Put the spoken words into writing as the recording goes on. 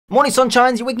Morning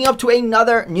sunshines, you're waking up to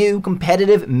another new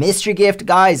competitive mystery gift.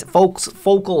 Guys, folks,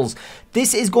 focals,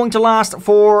 this is going to last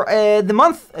for the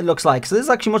month, it looks like. So this is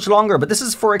actually much longer, but this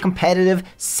is for a competitive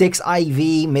 6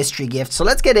 IV mystery gift. So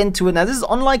let's get into it. Now, this is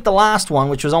unlike the last one,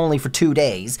 which was only for 2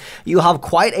 days. You have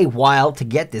quite a while to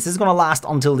get this. This is going to last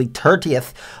until the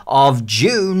 30th of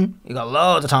June. You got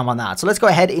loads of time on that. So let's go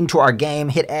ahead into our game,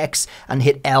 hit X and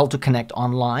hit L to connect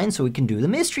online so we can do the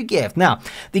mystery gift. Now,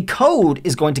 the code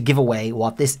is going to give away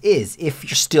what this is if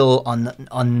you're still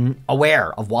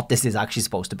unaware of what this is actually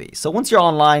supposed to be. So once you're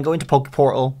online, go into Poke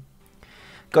Portal,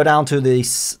 go down to the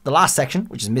last section,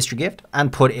 which is mystery gift,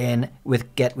 and put in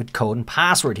get with code and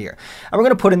password here. And we're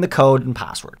going to put in the code and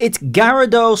password. It's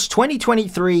Gyarados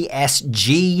 2023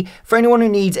 SG. For anyone who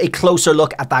needs a closer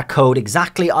look at that code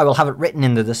exactly, I will have it written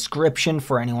in the description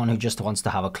for anyone who just wants to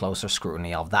have a closer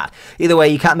scrutiny of that. Either way,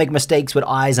 you can't make mistakes with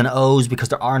I's and O's because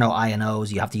there are no I and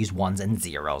O's. You have to use ones and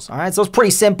zeros. All right, so it's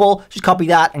pretty simple. Just copy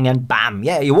that and then bam.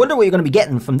 Yeah, you wonder what you're going to be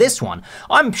getting from this one.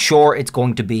 I'm sure it's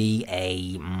going to be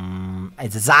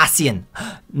it's Zacian.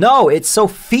 No, it's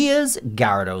Sophia's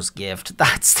Gyarados gift.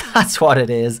 That's what it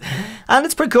is. And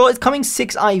it's pretty cool. It's coming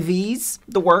 6 IVs.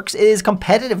 The works. It is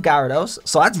competitive Gyarados.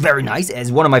 So that's very nice. It's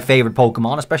one of my favorite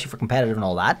Pokemon, especially for competitive and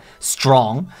all that.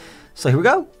 Strong. So here we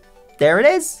go. There it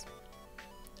is.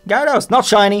 Gyarados. Not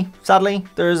shiny, sadly.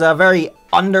 There's a very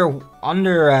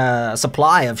under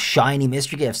supply of shiny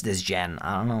mystery gifts this gen.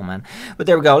 I don't know, man. But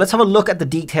there we go. Let's have a look at the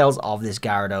details of this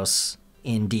Gyarados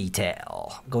in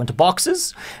detail. Go into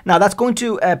boxes. Now that's going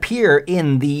to appear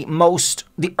in the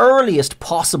earliest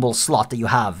possible slot that you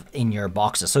have in your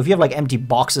boxes. So if you have like empty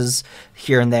boxes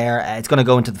here and there, it's going to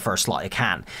go into the first slot it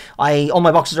can. All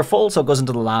my boxes are full, so it goes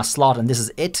into the last slot, and this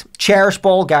is it. Cherish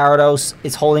Ball Gyarados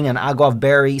is holding an Agave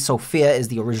Berry. Sophia is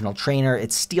the original trainer.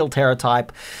 It's Steel Terra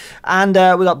type. And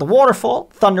we got the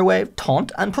Waterfall, Thunderwave,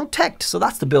 Taunt, and Protect. So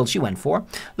that's the build she went for.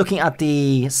 Looking at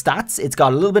the stats, it's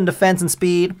got a little bit of defense and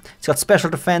speed. It's got special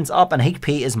defense up, and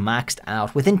HP is maxed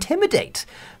out with Intimidate.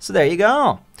 So there you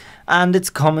go. And it's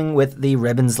coming with the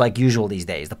ribbons like usual these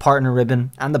days. The Partner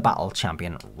Ribbon and the Battle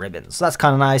Champion Ribbon. So that's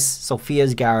kind of nice.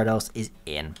 Sophia's Gyarados is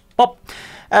in. Pop.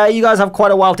 You guys have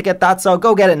quite a while to get that, so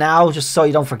go get it now, just so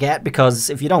you don't forget, because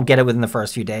if you don't get it within the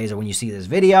first few days or when you see this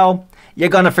video, you're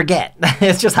gonna forget.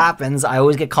 It just happens. I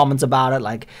always get comments about it,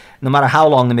 like, no matter how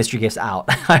long the mystery gift's out,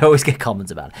 I always get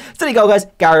comments about it. So there you go, guys.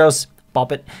 Gyarados.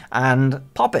 Pop it and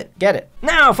pop it. Get it.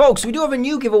 Now, folks, we do have a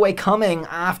new giveaway coming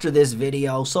after this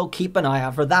video, so keep an eye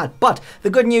out for that. But the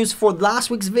good news for last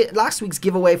week's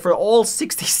giveaway for all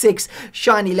 66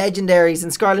 shiny legendaries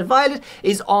in Scarlet Violet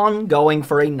is ongoing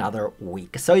for another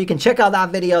week. So you can check out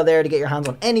that video there to get your hands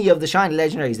on any of the shiny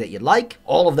legendaries that you'd like,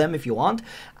 all of them if you want,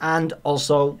 and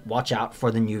also watch out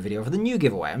for the new video for the new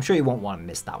giveaway. I'm sure you won't want to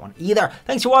miss that one either.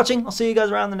 Thanks for watching. I'll see you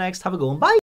guys around the next. Have a good one. Bye.